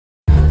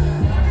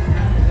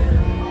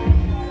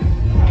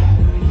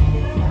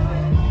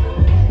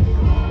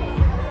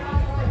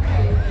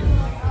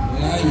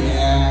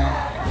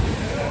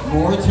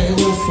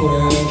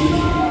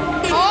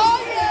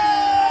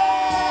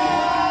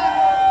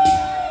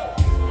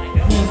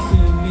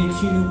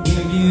you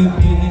where you've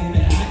been.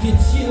 I can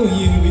show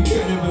you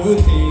incredible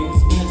things.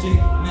 Magic,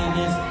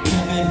 madness,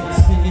 heaven,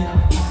 sin.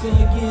 I saw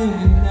you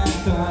and I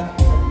thought,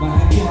 oh my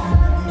God,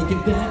 look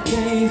at that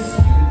face.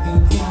 You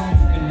look like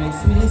a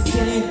next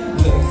mistake.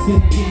 Looks a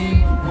game,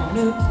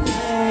 wanna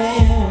play.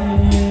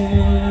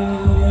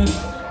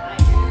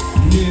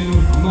 New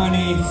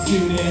money,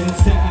 suit and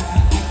tie.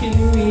 I can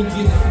read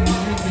you like a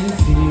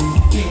magazine.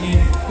 Ain't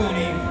it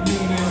funny,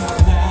 rumors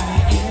lie.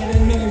 And I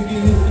know you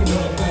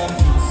never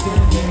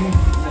said,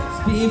 let's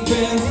be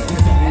friends. I'm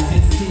dying to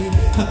see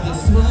how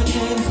this one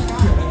ends.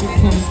 Grab your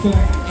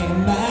postcard in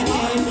my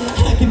hand.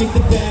 I can make the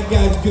bad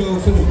guys go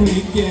for the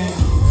weekend.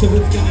 So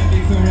it's gonna be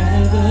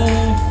forever.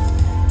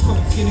 Or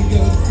it's gonna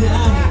go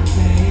down in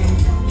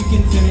flames. You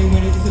can tell me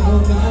when it's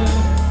over,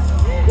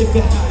 if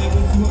the high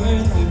was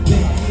worth the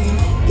pain.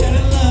 Got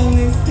a long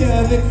list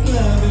of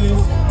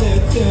ex-lovers.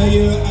 They'll tell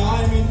you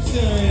I'm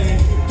insane.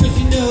 Cause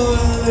you know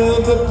I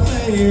love the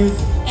players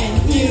and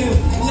you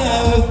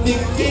love the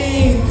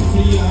game. Cause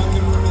we're young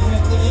and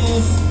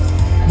reckless.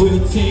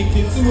 We'll take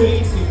this way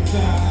too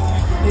far.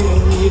 It'll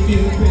leave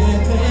you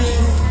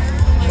breathless.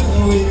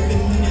 Oh, with the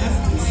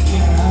nasty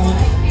scout.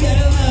 Got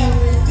a long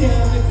list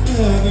of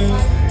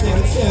ex-lovers.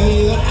 They'll tell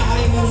you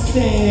I'm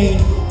insane.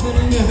 But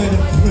I'm not a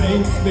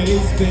blank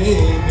space,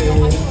 baby.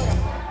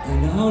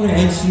 And I'll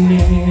write your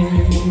name.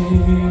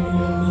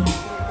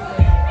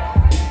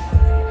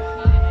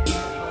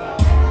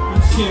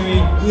 Cherry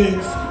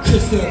lips,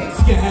 crystal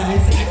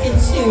skies. I can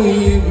show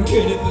you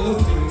incredible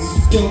things.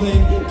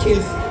 Stolen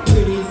kiss,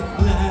 pretty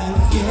lies.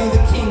 You're the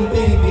king,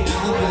 baby,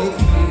 I'll be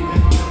queen.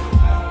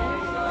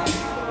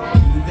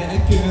 Be that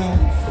girl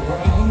for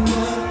a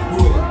month.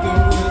 Where the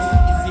worst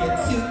is yet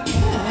to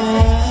come.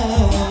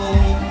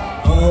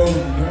 Oh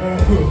no,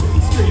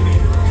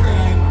 screaming,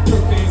 crying,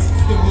 perfect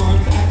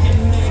storms. I can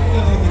make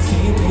all the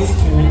tables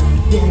turn.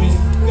 Roses,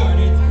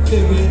 gardens,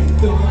 filled with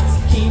thorns.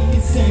 Keep me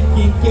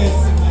second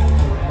guessing like,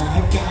 oh my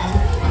God,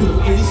 who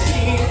is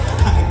she?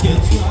 I get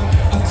drunk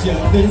off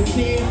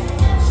jealousy.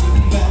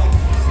 She's back,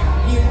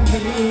 you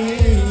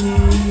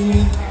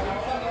mean.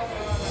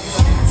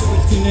 So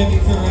it's gonna be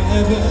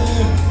forever,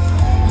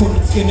 or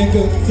it's gonna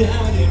go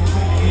down in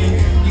rain.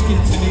 You can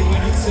tell me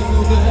when it's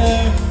over,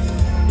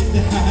 if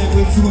the high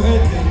was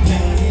worth the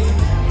pain.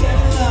 Got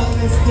a long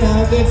list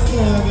of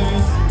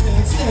ex-lovers.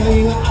 They'll tell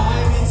you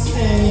I'm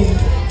insane.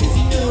 Cause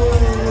you know I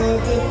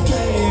love the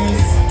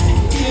players and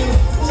you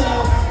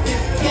love the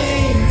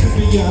game. Cause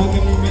we're young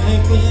and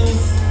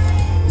reckless.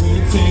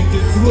 We'll take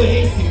this way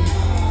too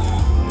far.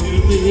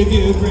 We'll leave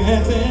you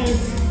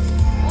breathless.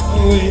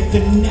 Oh, with the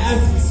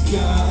nasty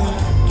scar.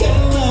 Got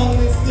a long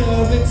list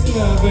of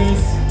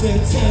ex-lovers.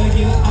 They'll tell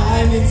you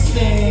I'm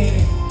insane.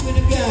 But I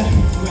got a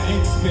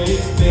blank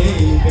space,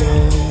 baby.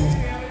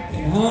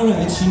 And I'll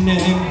write your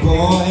name,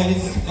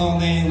 boys.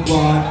 Only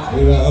one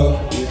love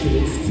if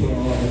it's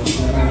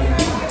torture.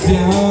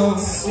 Don't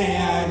say I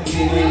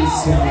didn't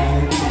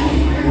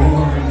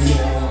warn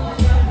you.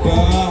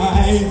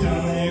 Boys,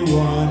 only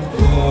one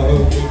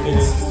love if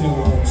it's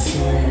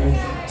torture.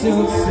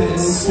 Don't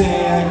say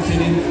I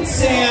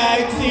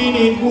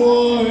didn't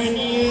warn you.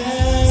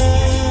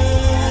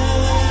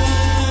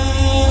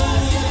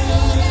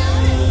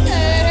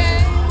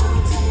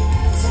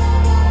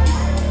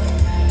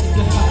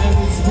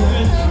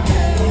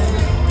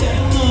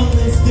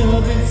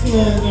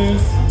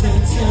 Lovers,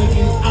 they'll tell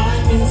you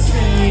I'm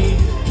insane.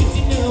 Cause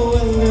you know I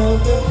love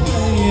the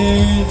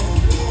players.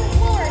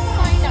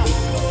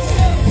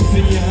 Cause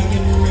we're young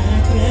and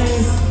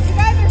reckless. You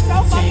guys are so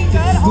fucking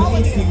good, all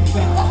of you.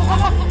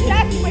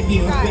 That's with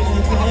you guys.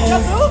 The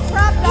move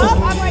propped up,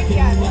 I'm like,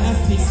 yes.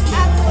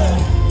 Absolutely.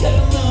 Got a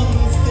long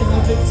list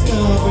of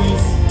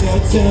ex-lovers.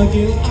 They'll tell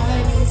you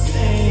I'm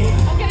insane.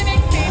 I'm gonna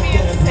make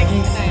Fabian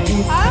sing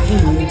tonight. Huh? I'm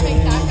gonna make that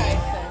guy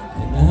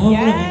sing.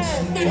 Yes.